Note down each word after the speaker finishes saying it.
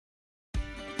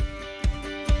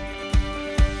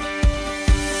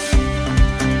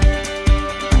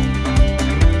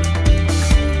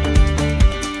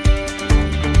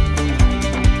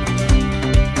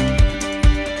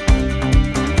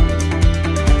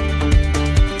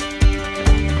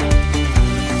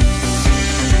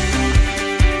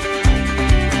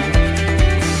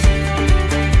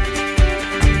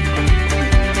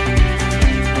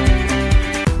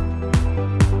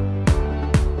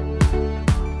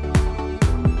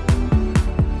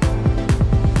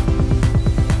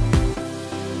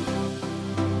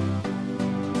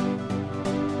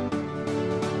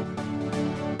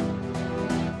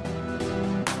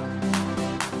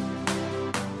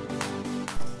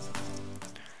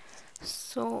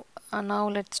Now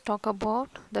let's talk about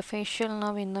the facial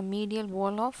nerve in the medial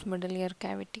wall of middle ear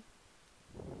cavity.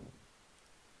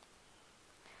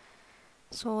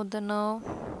 So the nerve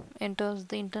enters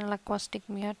the internal acoustic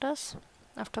meatus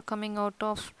after coming out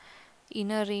of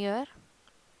inner ear.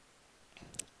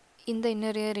 In the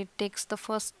inner ear it takes the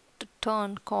first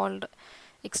turn called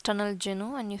external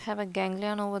genu, and you have a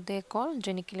ganglion over there called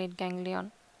geniculate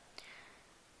ganglion.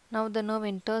 Now the nerve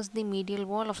enters the medial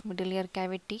wall of middle ear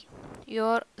cavity. You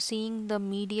are seeing the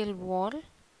medial wall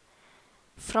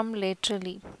from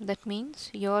laterally. That means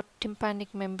your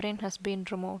tympanic membrane has been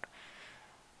removed.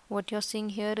 What you're seeing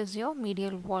here is your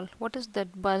medial wall. What is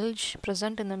that bulge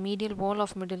present in the medial wall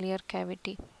of middle ear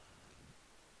cavity?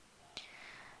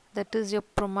 That is your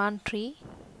promontory.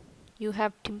 You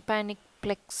have tympanic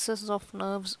plexus of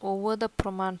nerves over the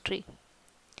promontory.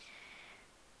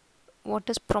 What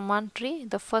is promontory?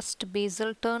 The first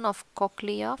basal turn of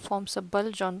cochlea forms a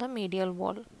bulge on the medial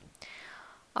wall.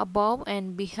 Above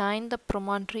and behind the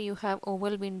promontory you have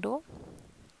oval window.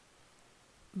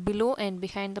 Below and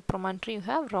behind the promontory you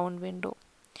have round window.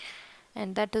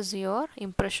 And that is your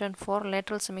impression for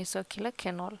lateral semicircular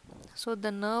canal. So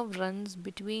the nerve runs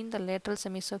between the lateral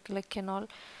semicircular canal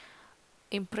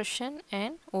impression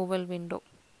and oval window.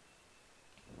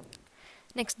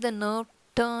 Next, the nerve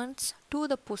turns to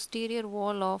the posterior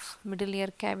wall of middle ear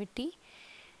cavity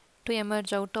to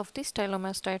emerge out of the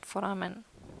stylomastoid foramen.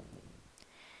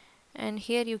 And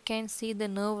here you can see the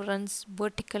nerve runs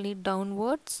vertically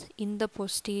downwards in the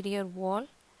posterior wall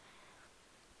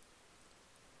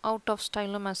out of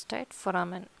stylomastoid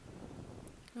foramen.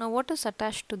 Now what is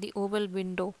attached to the oval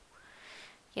window?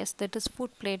 Yes, that is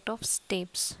foot plate of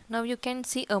stapes. Now you can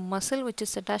see a muscle which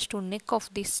is attached to neck of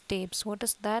these stapes. What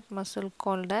is that muscle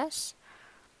called as?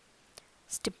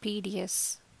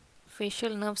 Stapedius.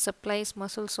 Facial nerve supplies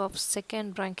muscles of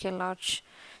second branchial arch.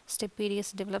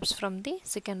 Stapedius develops from the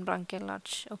second branchial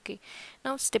arch. Okay.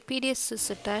 Now stapedius is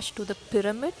attached to the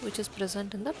pyramid which is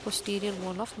present in the posterior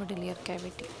wall of middle ear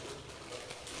cavity.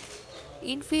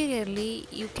 Inferiorly,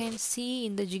 you can see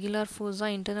in the jugular fossa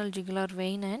internal jugular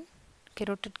vein and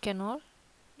carotid canal,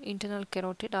 internal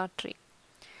carotid artery.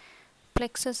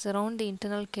 Plexus around the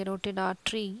internal carotid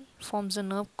artery forms a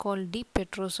nerve called deep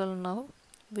petrosal nerve,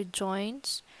 which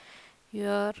joins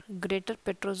your greater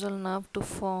petrosal nerve to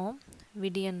form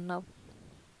Vidian nerve.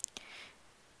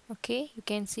 Okay, you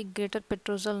can see greater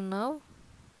petrosal nerve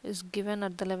is given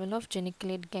at the level of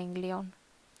geniculate ganglion.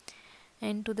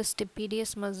 And to the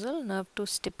stapedius muscle, nerve to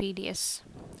stapedius.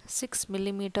 6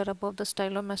 mm above the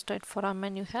stylomastoid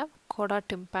foramen you have chorda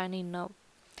tympani nerve.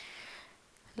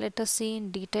 Let us see in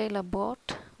detail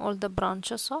about all the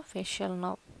branches of facial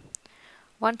nerve.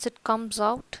 Once it comes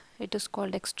out, it is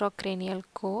called extracranial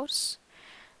course,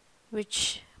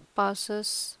 which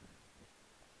passes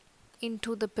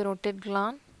into the parotid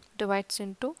gland, divides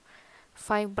into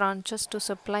 5 branches to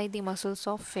supply the muscles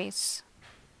of face.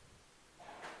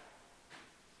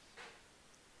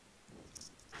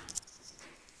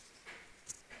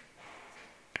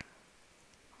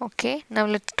 Okay, now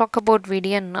let's talk about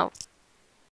Vidian nerve.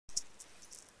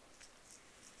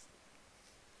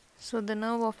 So the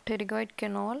nerve of pterygoid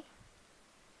canal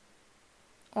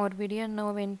or Vidian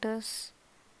nerve enters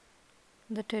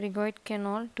the pterygoid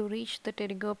canal to reach the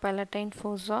pterygopalatine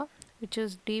fossa, which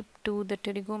is deep to the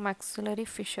pterygomaxillary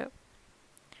fissure.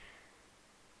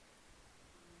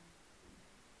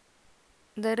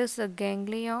 There is a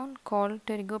ganglion called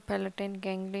pterygopalatine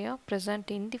ganglia present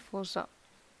in the fossa.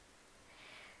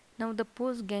 Now the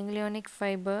postganglionic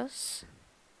fibers,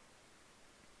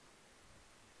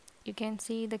 you can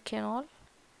see the canal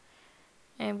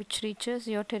and which reaches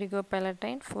your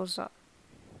pterygopalatine fossa.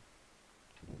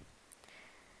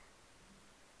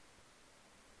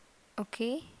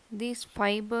 Okay, these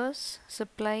fibers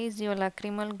supplies your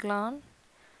lacrimal gland,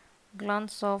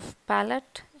 glands of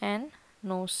palate and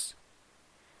nose.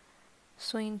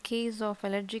 So in case of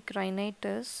allergic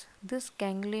rhinitis, this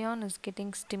ganglion is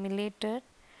getting stimulated,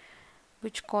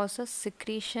 which causes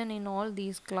secretion in all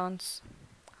these glands.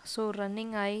 So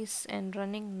running eyes and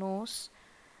running nose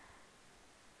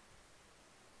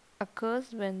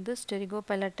occurs when this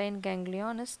pterygopalatine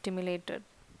ganglion is stimulated.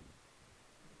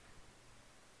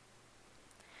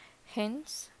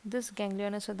 Hence, this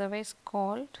ganglion is otherwise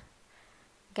called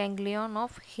Ganglion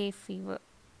of Hay fever.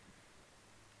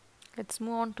 Let's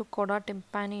move on to chorda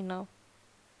tympani now.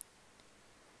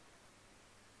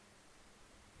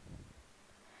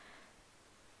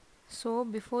 So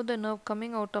before the nerve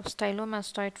coming out of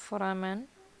stylomastoid foramen,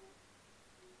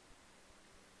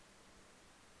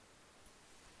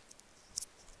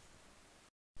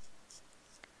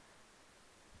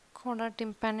 chorda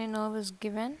tympani nerve is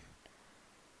given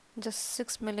just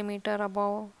 6 millimeter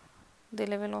above the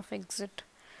level of exit.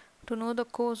 To know the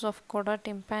course of coda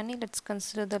tympani, let's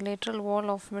consider the lateral wall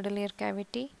of middle ear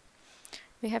cavity.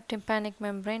 We have tympanic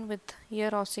membrane with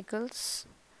ear ossicles,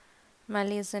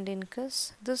 malleus and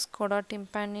incus. This coda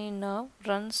tympani nerve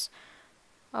runs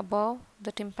above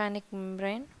the tympanic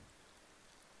membrane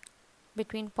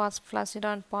between pars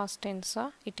flaccida and pars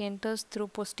tensa. It enters through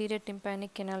posterior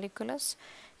tympanic canaliculus,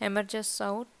 emerges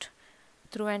out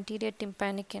through anterior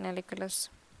tympanic canaliculus.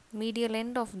 Medial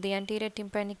end of the anterior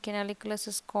tympanic canaliculus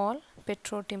is called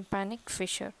petrotympanic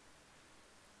fissure.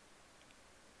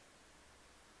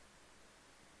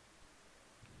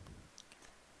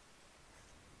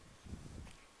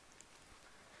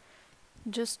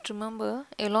 Just remember,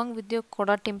 along with your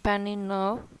coda tympani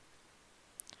nerve,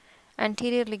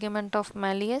 anterior ligament of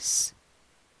malleus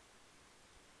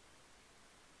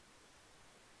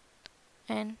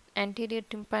and anterior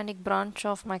tympanic branch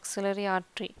of maxillary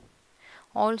artery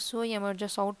also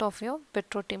emerges out of your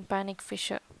petrotympanic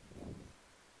fissure.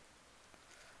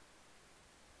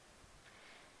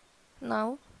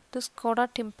 Now this coda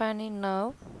tympani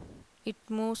nerve, it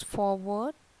moves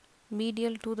forward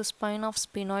medial to the spine of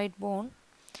sphenoid bone.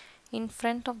 In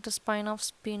front of the spine of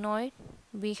sphenoid,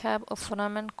 we have a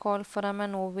foramen called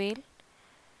foramen ovale.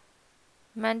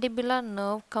 Mandibular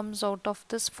nerve comes out of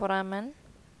this foramen,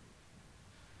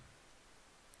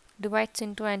 divides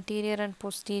into anterior and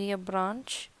posterior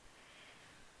branch.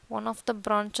 One of the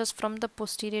branches from the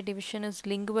posterior division is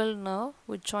lingual nerve,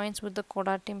 which joins with the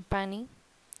coda tympani,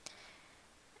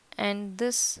 and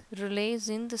this relays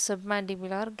in the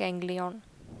submandibular ganglion.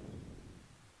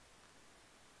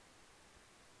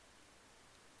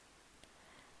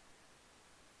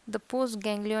 The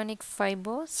postganglionic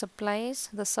fiber supplies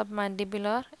the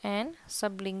submandibular and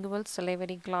sublingual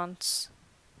salivary glands.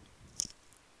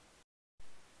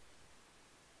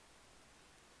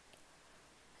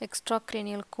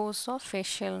 Extracranial course of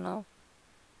facial nerve.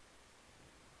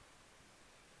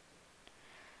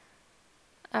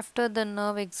 After the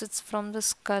nerve exits from the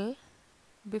skull,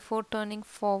 before turning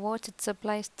forwards, it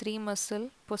supplies three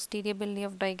muscles: posterior belly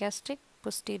of digastric,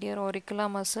 posterior auricular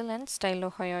muscle, and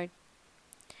stylohyoid.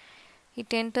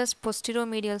 It enters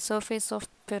posteromedial surface of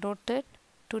parotid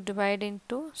to divide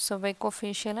into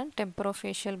cervicofacial and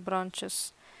temporofacial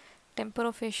branches.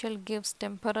 Temporofacial gives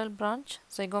temporal branch,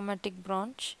 zygomatic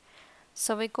branch.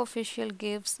 Cervicofacial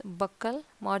gives buccal,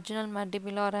 marginal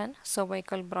mandibular, and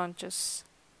cervical branches.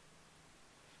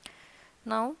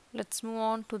 Now let's move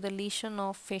on to the lesion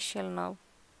of facial nerve.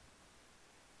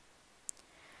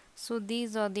 So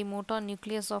these are the motor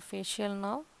nucleus of facial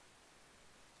nerve,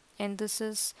 and this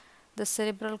is the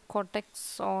cerebral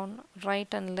cortex on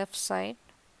right and left side.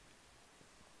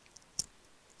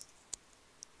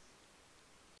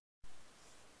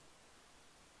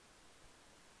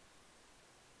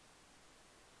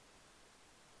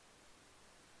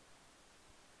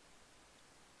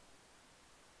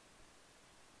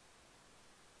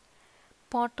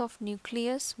 Part of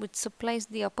nucleus which supplies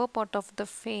the upper part of the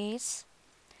face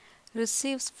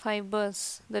receives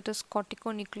fibers, that is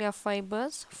corticonuclear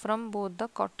fibers, from both the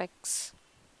cortex.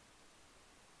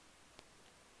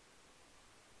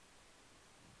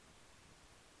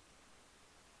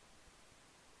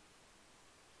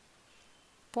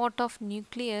 Part of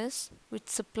nucleus which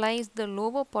supplies the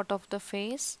lower part of the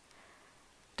face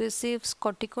receives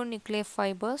corticonuclear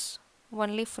fibers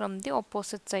only from the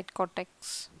opposite side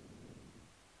cortex.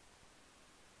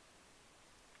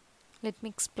 Let me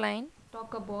explain.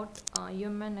 Talk about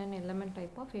human and element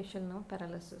type of facial nerve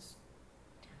paralysis.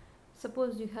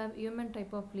 Suppose you have human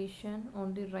type of lesion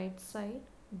on the right side,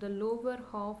 the lower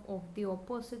half of the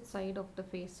opposite side of the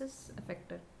face is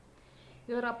affected.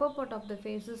 Your upper part of the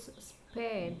face is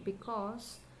spared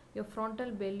because your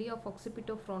frontal belly of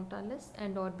occipitofrontalis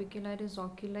and orbicularis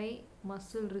oculi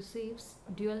muscle receives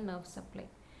dual nerve supply.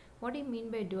 What do you mean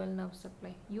by dual nerve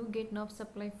supply? You get nerve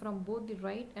supply from both the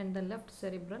right and the left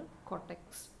cerebral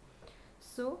cortex.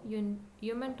 So,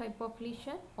 human type of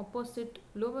lesion, opposite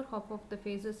lower half of the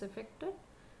face is affected,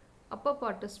 upper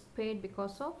part is spared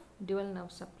because of dual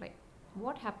nerve supply.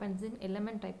 What happens in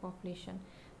element type of lesion?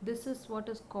 This is what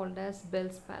is called as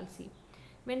Bell's palsy.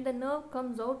 When the nerve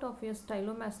comes out of your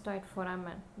stylomastoid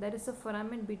foramen, there is a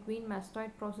foramen between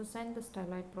mastoid process and the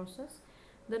styloid process.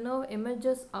 The nerve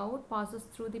emerges out, passes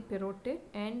through the parotid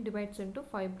and divides into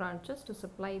 5 branches to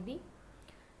supply the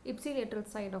ipsilateral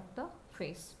side of the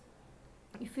face.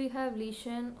 If you have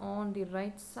lesion on the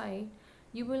right side,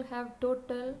 you will have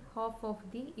total half of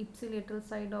the ipsilateral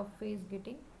side of face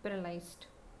getting paralyzed.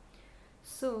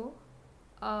 So,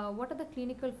 what are the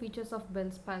clinical features of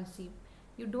Bell's palsy?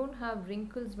 You don't have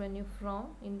wrinkles when you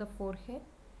frown in the forehead.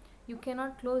 You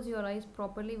cannot close your eyes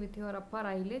properly with your upper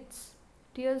eyelids.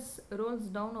 Tears rolls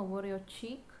down over your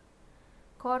cheek.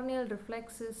 Corneal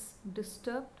reflex is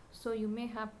disturbed, so you may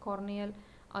have corneal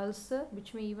ulcer,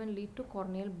 which may even lead to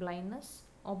corneal blindness.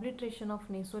 Obliteration of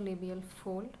nasolabial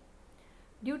fold.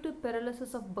 Due to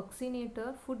paralysis of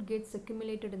buccinator, food gets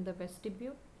accumulated in the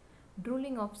vestibule.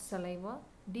 Drooling of saliva.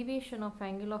 Deviation of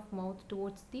angle of mouth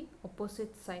towards the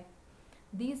opposite side.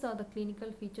 These are the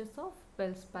clinical features of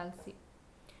Bell's palsy.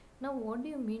 Now, what do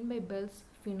you mean by Bell's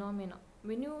phenomena?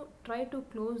 When you try to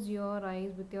close your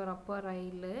eyes with your upper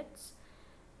eyelids,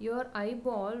 your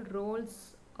eyeball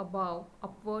rolls above,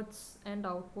 upwards and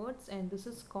outwards, and this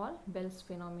is called Bell's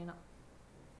phenomena.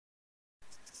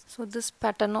 So this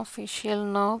pattern of facial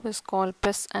nerve is called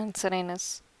pes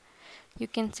anserinus. You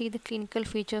can see the clinical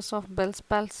features of Bell's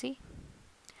palsy.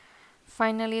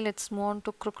 Finally, let's move on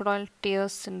to crocodile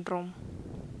tears syndrome.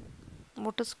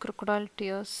 What is crocodile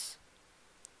tears?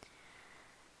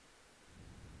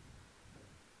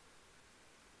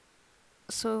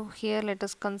 So here let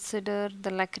us consider the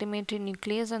lacrimatory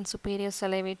nucleus and superior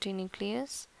salivatory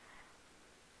nucleus.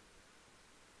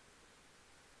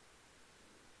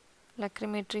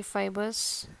 Lacrimatory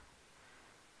fibers,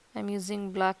 I am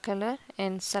using black color,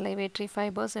 and salivatory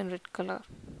fibers in red color.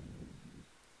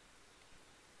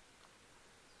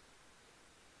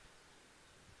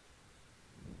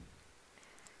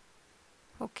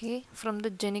 Okay, from the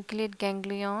geniculate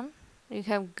ganglion, you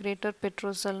have greater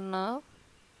petrosal nerve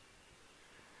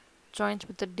joins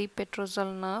with the deep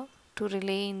petrosal nerve to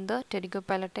relay in the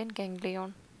pterygopalatine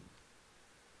ganglion,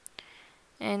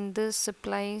 and this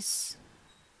supplies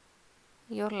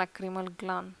your lacrimal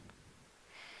gland.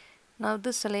 Now the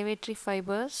salivatory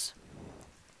fibers,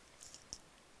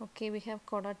 okay, we have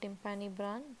cauda tympani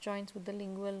branch joins with the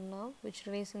lingual nerve which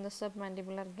relays in the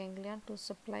submandibular ganglion to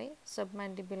supply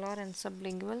submandibular and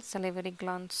sublingual salivary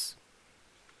glands.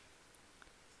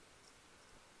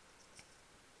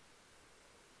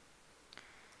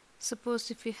 Suppose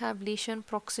if you have lesion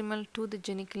proximal to the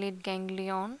geniculate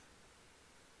ganglion,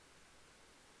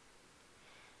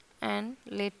 and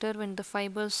later when the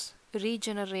fibers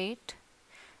regenerate,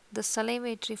 the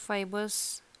salivatory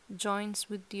fibers joins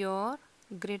with your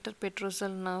greater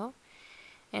petrosal nerve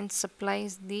and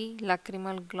supplies the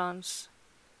lacrimal glands.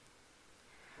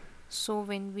 So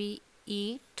when we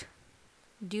eat,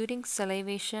 during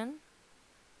salivation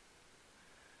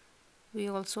we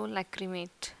also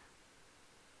lacrimate,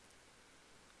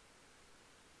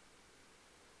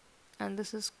 and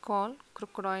this is called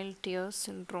crocodile tears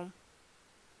syndrome.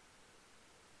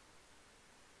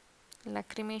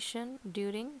 Lacrimation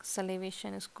during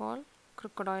salivation is called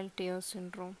crocodile tears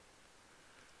syndrome.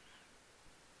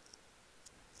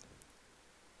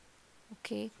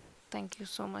 Okay, thank you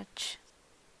so much.